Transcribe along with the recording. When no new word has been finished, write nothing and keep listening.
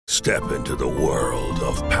Step into the world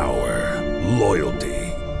of power, loyalty,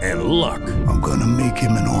 and luck. I'm gonna make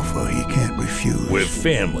him an offer he can't refuse. With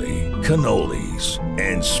family, cannolis,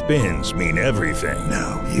 and spins mean everything.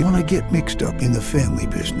 Now, you wanna get mixed up in the family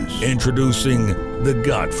business. Introducing The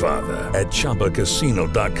Godfather at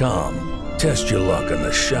ChumbaCasino.com. Test your luck in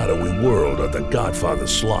the shadowy world of The Godfather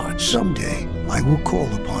slot. Someday, I will call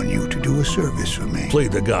upon you to do a service for me. Play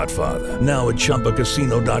The Godfather now at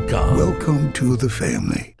ChumbaCasino.com. Welcome to the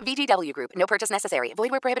family. VGW Group. No purchase necessary. Void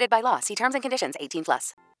where prohibited by law. See terms and conditions.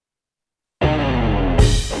 18+.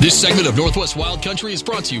 This segment of Northwest Wild Country is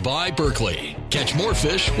brought to you by Berkeley. Catch more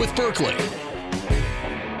fish with Berkeley.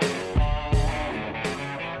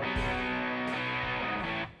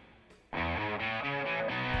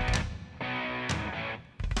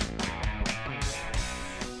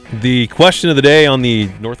 The question of the day on the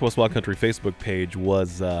Northwest Wild Country Facebook page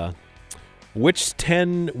was, which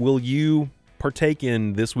 10 will you partake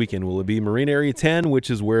in this weekend? Will it be Marine Area 10,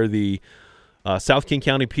 which is where the South King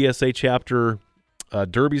County PSA chapter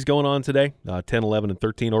derby's going on today, 10, 11, and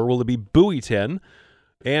 13, or will it be Bowie 10?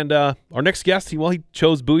 And our next guest, he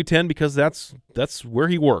chose Bowie 10 because that's where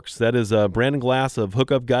he works. That is Brandon Glass of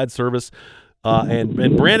Hookup Guide Service.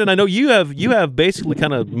 And Brandon, I know you have basically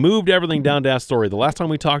kind of moved everything down to Astoria. The last time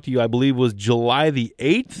we talked to you, I believe, was July the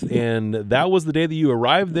 8th, and that was the day that you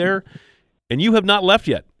arrived there, and you have not left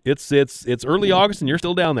yet. It's early August, and you're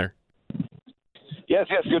still down there. Yes.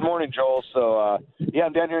 Good morning, Joel. So,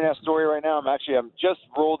 I'm down here in Astoria right now. I'm just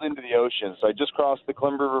rolled into the ocean. So I just crossed the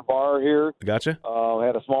Clem River bar here. Gotcha. I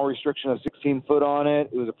had a small restriction of 16 foot on it.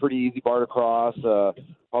 It was a pretty easy bar to cross.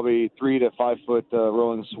 Probably 3 to 5 foot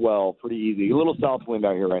rolling swell. Pretty easy. A little south wind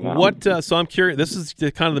out here right now. So I'm curious. This is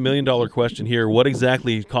kind of the $1 million question here. What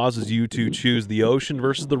exactly causes you to choose the ocean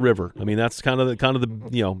versus the river? I mean, that's kind of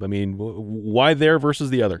the why there versus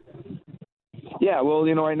the other? Yeah, well,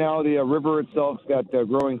 right now the river itself's got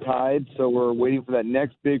growing tides, so we're waiting for that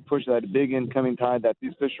next big push, that big incoming tide. That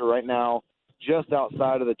these fish are right now just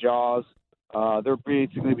outside of the jaws. They're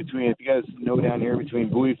basically between, if you guys know down here, between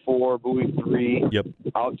buoy 4, buoy 3, yep,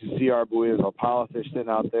 out to CR buoy. There's a pile of fish sitting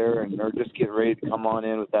out there, and they're just getting ready to come on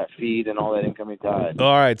in with that feed and all that incoming tide.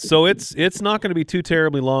 All right, so it's not going to be too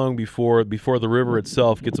terribly long before the river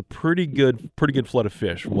itself gets a pretty good flood of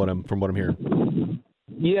fish from what I'm hearing.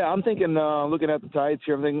 Yeah, I'm thinking, looking at the tides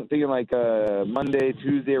here, I'm thinking like Monday,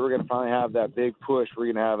 Tuesday, we're going to finally have that big push.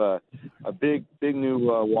 We're going to have a big new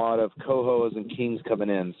wad of cohos and kings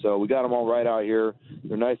coming in. So we got them all right out here.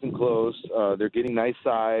 They're nice and close. They're getting nice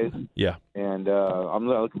size. Yeah. And I'm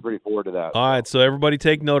looking pretty forward to that. All right, so everybody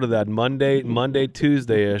take note of that. Monday,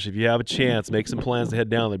 Tuesday-ish, if you have a chance, make some plans to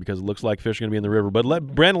head down there because it looks like fish are going to be in the river. But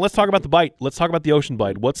Brandon, let's talk about the bite. Let's talk about the ocean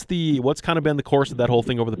bite. What's kind of been the course of that whole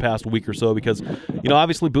thing over the past week or so? Because,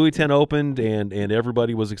 obviously Bowie 10 opened and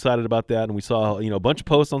everybody was excited about that, and we saw a bunch of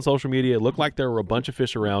posts on social media. It looked like there were a bunch of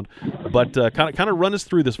fish around, but kind of run us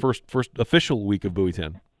through this first official week of Bowie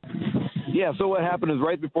 10. Yeah, so what happened is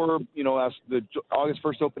right before as the August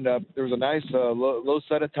 1st opened up, there was a nice low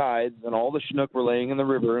set of tides, and all the Chinook were laying in the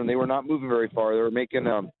river, and they were not moving very far. They were making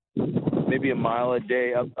maybe a mile a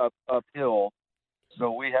day uphill.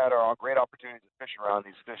 So we had our great opportunity to fish around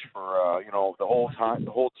these fish for the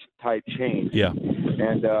whole tide change. Yeah.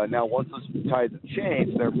 And now once those tides have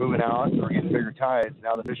changed, they're moving out. We're getting bigger tides.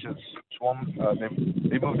 Now the fish have swum.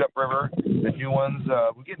 They moved upriver. The new ones,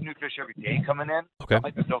 we get new fish every day coming in. Okay.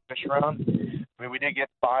 Like there's no fish around. I mean, we did get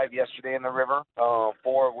 5 yesterday in the river, 4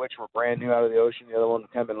 of which were brand new out of the ocean. The other ones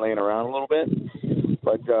have been laying around a little bit,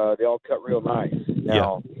 but they all cut real nice.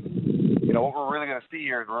 Now, what we're really going to see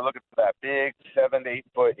here is we're looking for that big 7 to 8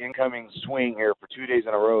 foot incoming swing here for 2 days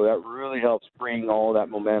in a row. That really helps bring all that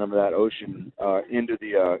momentum of that ocean into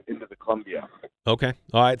the Columbia. Okay.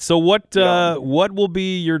 All right. So what will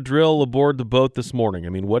be your drill aboard the boat this morning? I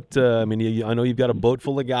mean, I know you've got a boat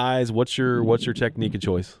full of guys. What's your technique of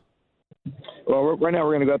choice? Well, right now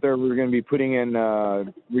we're going to go out there. We're going to be putting in, we're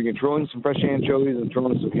going to trolling some fresh anchovies and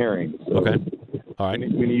trolling some herring. So okay. All right.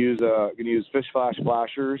 I'm going to use fish flash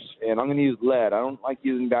flashers, and I'm going to use lead. I don't like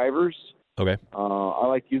using divers. Okay. I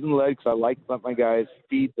like using lead because I like to let my guys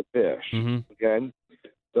feed the fish. Mm-hmm. Okay.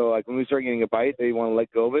 So like when we start getting a bite, they want to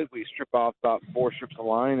let go of it. We strip off about 4 strips of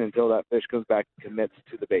line until that fish comes back and commits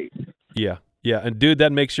to the bait. Yeah. Yeah, and dude,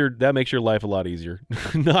 that makes your life a lot easier.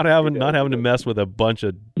 not having to mess with a bunch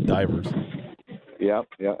of divers. Yeah,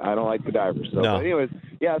 I don't like the divers. So, no. But anyways, so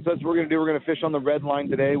that's what we're gonna do. We're gonna fish on the red line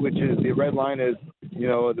today, which is the red line is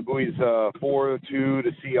the buoy's 4-2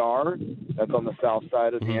 to CR. That's on the south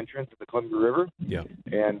side of the entrance of the Columbia River. Yeah.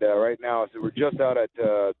 And right now, so we're just out at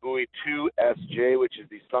buoy 2 SJ, which is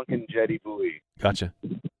the sunken jetty buoy. Gotcha.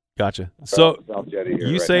 Gotcha. So South Jetty here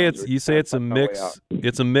you right say now. it's So you say it's a on our way mix. out.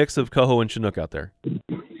 It's a mix of coho and Chinook out there.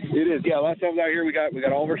 It is, yeah. Last time I was out here, we got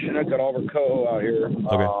all of our Chinook, got all of our coho out here.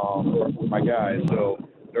 With my guys. So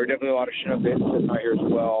there were definitely a lot of Chinook sitting out here as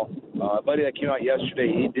well. A buddy that came out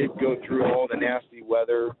yesterday, he did go through all the nasty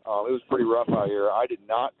weather. It was pretty rough out here. I did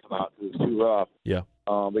not come out because it was too rough. Yeah.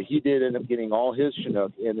 But he did end up getting all his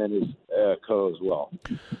Chinook and then his coho as well.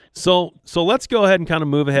 So let's go ahead and kind of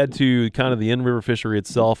move ahead to kind of the in-river fishery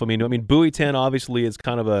itself. I mean, buoy 10 obviously is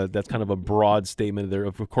kind of a broad statement. There,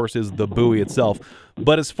 of course, is the buoy itself.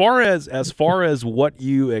 But as far as what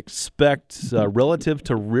you expect relative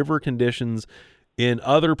to river conditions in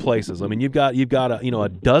other places, I mean, you've got a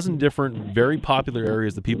dozen different very popular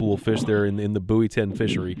areas that people will fish there in the buoy 10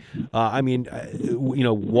 fishery.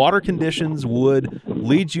 Water conditions would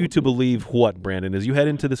lead you to believe what, Brandon, as you head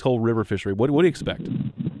into this whole river fishery? What do you expect?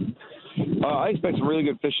 I expect some really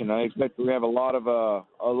good fishing. I expect we have a lot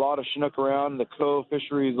of Chinook around. The coho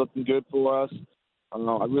fishery is looking good for us.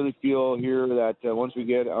 I really feel here that once we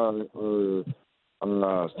get our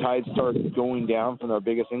tides start going down from our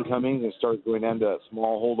biggest incomings and start going down to a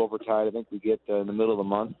small holdover tide, I think we get in the middle of the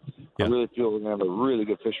month. Yeah. I really feel we're going to have a really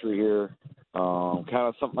good fishery here, kind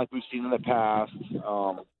of something like we've seen in the past.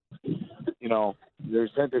 There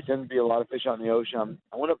tend to be a lot of fish out in the ocean.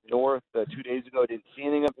 I went up north 2 days ago. I didn't see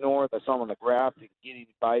anything up north. I saw them on the graph. Didn't get any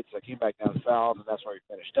bites. I came back down south, and that's where we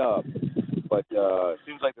finished up. But it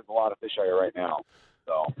seems like there's a lot of fish out here right now.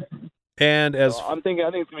 So. And I think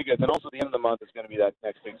it's going to be good. Then also at the end of the month is going to be that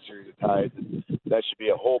next big series of tides. That should be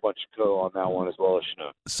a whole bunch of coho on that one as well as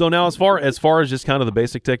Chinook. So now, as far as just kind of the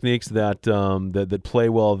basic techniques that play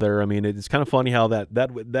well there, I mean, it's kind of funny how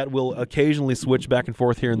that will occasionally switch back and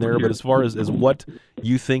forth here and there. But as far as what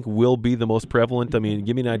you think will be the most prevalent, I mean,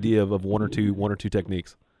 give me an idea of one or two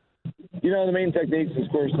techniques. The main techniques, of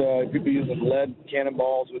course, people using lead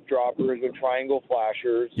cannonballs with droppers, with triangle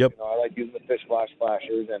flashers. Yep. I like using the fish flash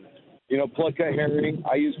flashers and. Plug cut herring.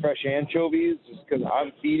 I use fresh anchovies just because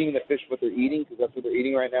I'm feeding the fish what they're eating because that's what they're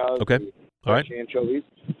eating right now. Okay. All right. Anchovies.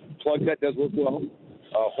 Plug cut does work well.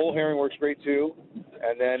 Whole herring works great too.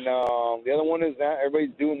 And then the other one is that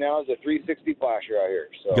everybody's doing now is a 360 flasher out here.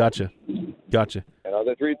 So. Gotcha. And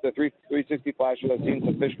the 360 flashers, I've seen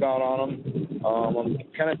some fish caught on them. I'm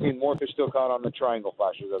kind of seeing more fish still caught on the triangle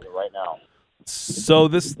flashers as of right now. So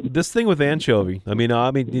this thing with anchovy,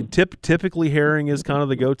 typically herring is kind of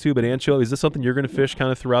the go-to, but anchovy, is this something you're going to fish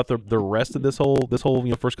kind of throughout the rest of this whole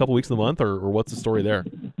first couple weeks of the month, or what's the story there?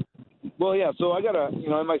 Well, yeah. So I got I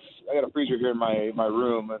got a freezer here in my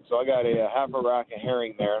room, and so I got a half a rack of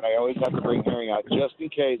herring there, and I always have to bring herring out just in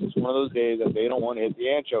case it's one of those days that they don't want to hit the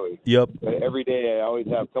anchovy. Yep. But every day I always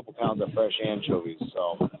have a couple pounds of fresh anchovies.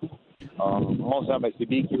 So. I also have my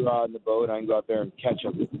sabiki rod in the boat. I can go out there and catch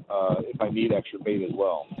them if I need extra bait as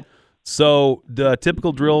well. So the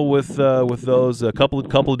typical drill with those a couple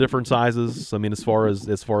of different sizes. I mean, as far as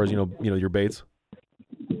your baits.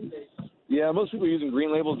 Yeah, most people are using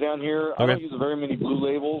green labels down here. Okay. I don't use very many blue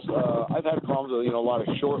labels. I've had problems with a lot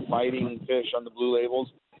of short biting fish on the blue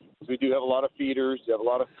labels. So we do have a lot of feeders. We have a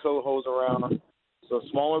lot of cohos around. So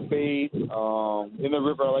smaller bait. In the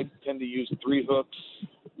river, I tend to use 3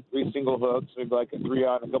 single hooks, maybe like a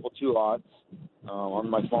 3-aught and a couple 2-aughts on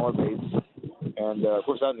my smaller baits. And, of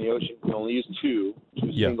course, out in the ocean, you can only use two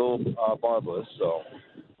single barbless. So,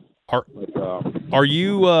 are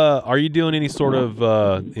you doing any sort of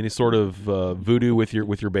voodoo with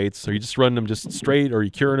your baits? Are you just running them just straight, or are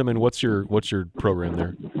you curing them? And what's your program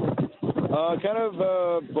there? Kind of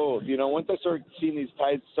both. Once I start seeing these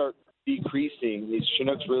tides start decreasing, these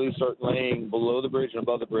Chinooks really start laying below the bridge and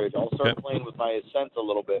above the bridge, I'll start playing with my scents a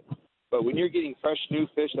little bit. But when you're getting fresh new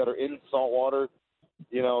fish that are in salt water,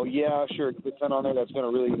 yeah, sure, put scent on there, that's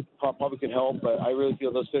going to really probably can help, but I really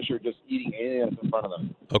feel those fish are just eating anything that's in front of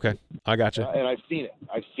them. Okay, I gotcha. And I've seen it.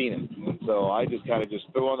 And so I just kind of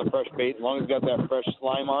throw on the fresh bait. As long as it's got that fresh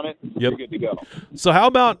slime on it, You're good to go. So how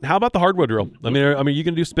about the hardwood drill? I mean, you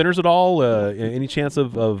can do spinners at all? Any chance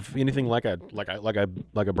of anything like a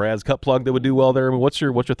Brad's cut plug that would do well there? I mean, what's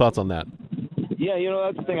your thoughts on that? Yeah,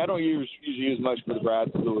 that's the thing. I don't usually use much for the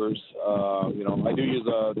Brad's lures. I do use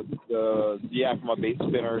the Yakima bait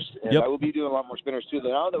spinners, and I will be doing a lot more spinners too.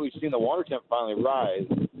 Now that we've seen the water temp finally rise,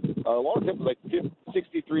 the water temp was like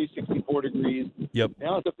 63, 64 degrees. Yep.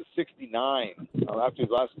 Now it's up to 69 after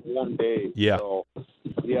the last warm day. Yeah. So,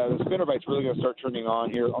 the spinner bite's really going to start turning on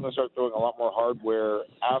here. I'm going to start throwing a lot more hardware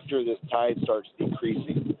after this tide starts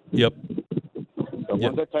decreasing. Yep. So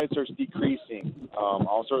once that tide starts decreasing,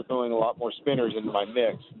 I'll start throwing a lot more spinners into my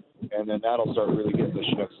mix. and then that'll start really getting the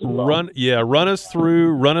Chinooks as well. Run us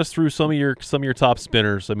through some of your top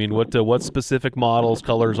spinners. I mean, what specific models,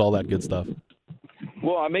 colors, all that good stuff.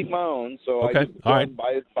 Well, I make my own, so okay. I just all right.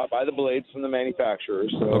 buy the blades from the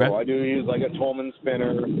manufacturers. So okay. I do use like a Tolman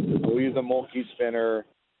spinner. I'll use a Mulkey spinner.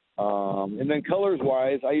 And then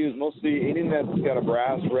colors-wise, I use mostly anything that's got a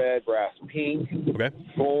brass red, brass pink,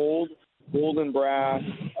 gold, golden brass,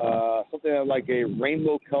 something like a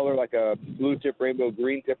rainbow color, like a blue tip rainbow,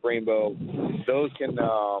 green tip rainbow. Those can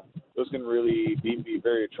really be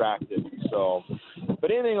very attractive. So,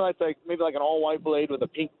 but anything like maybe like an all-white blade with a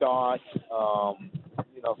pink dot,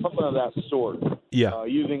 something of that sort. Yeah.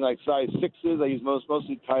 Using like size 6s, I use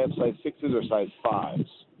mostly tie-up size 6s or size 5s.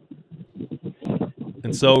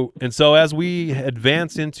 And so as we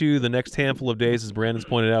advance into the next handful of days, as Brandon's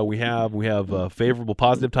pointed out, we have favorable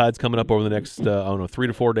positive tides coming up over the next 3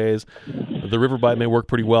 to 4 days. The river bite may work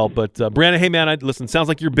pretty well, but Brandon, hey man, listen, sounds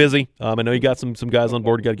like you're busy. I know you got some guys on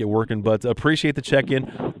board, you got to get working, but appreciate the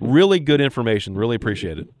check-in. Really good information. Really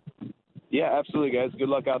appreciate it. Yeah, absolutely, guys. Good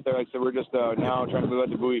luck out there. Like I said, we're just now trying to move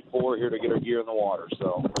out to buoy 4 here to get our gear in the water.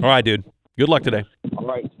 So. All right, dude. Good luck today. All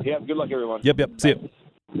right. Yeah. Good luck, everyone. Yep. See you.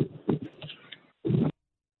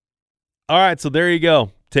 All right, so there you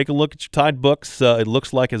go. Take a look at your tide books. It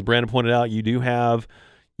looks like, as Brandon pointed out, you do have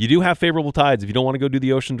favorable tides. If you don't want to go do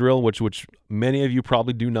the ocean drill, which many of you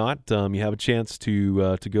probably do not, you have a chance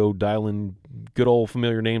to go dial in good old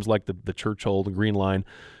familiar names like the Church Hole, the Green Line,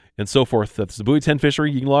 and so forth. That's the Buoy 10 Fishery.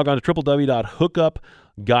 You can log on to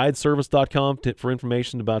www.hookupguideservice.com for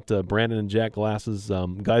information about Brandon and Jack Glass's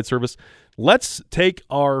guide service. Let's take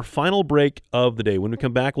our final break of the day. When we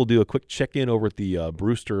come back, we'll do a quick check-in over at the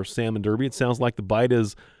Brewster Salmon Derby. It sounds like the bite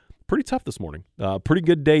is pretty tough this morning. Pretty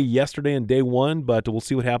good day yesterday in day 1, but we'll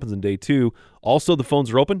see what happens in day 2. Also, the phones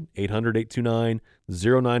are open,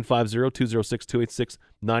 800-829-0950,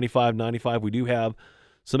 206-286-9595. We do have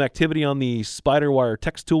some activity on the SpiderWire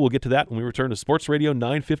text tool. We'll get to that when we return to Sports Radio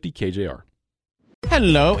 950 KJR.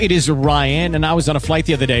 Hello, it is Ryan, and I was on a flight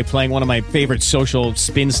the other day playing one of my favorite social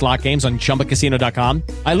spin slot games on ChumbaCasino.com.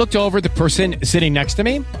 I looked over at the person sitting next to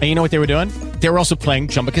me, and you know what they were doing? They were also playing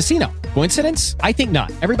Chumba Casino. Coincidence? I think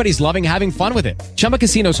not. Everybody's loving having fun with it. Chumba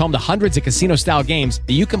Casino is home to hundreds of casino-style games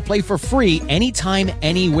that you can play for free anytime,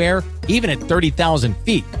 anywhere, even at 30,000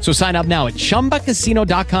 feet. So sign up now at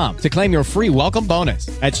ChumbaCasino.com to claim your free welcome bonus.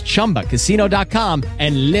 That's ChumbaCasino.com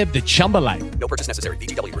and live the Chumba life. No purchase necessary.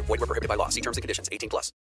 VGW. Void where prohibited by law. See terms and conditions. 18+.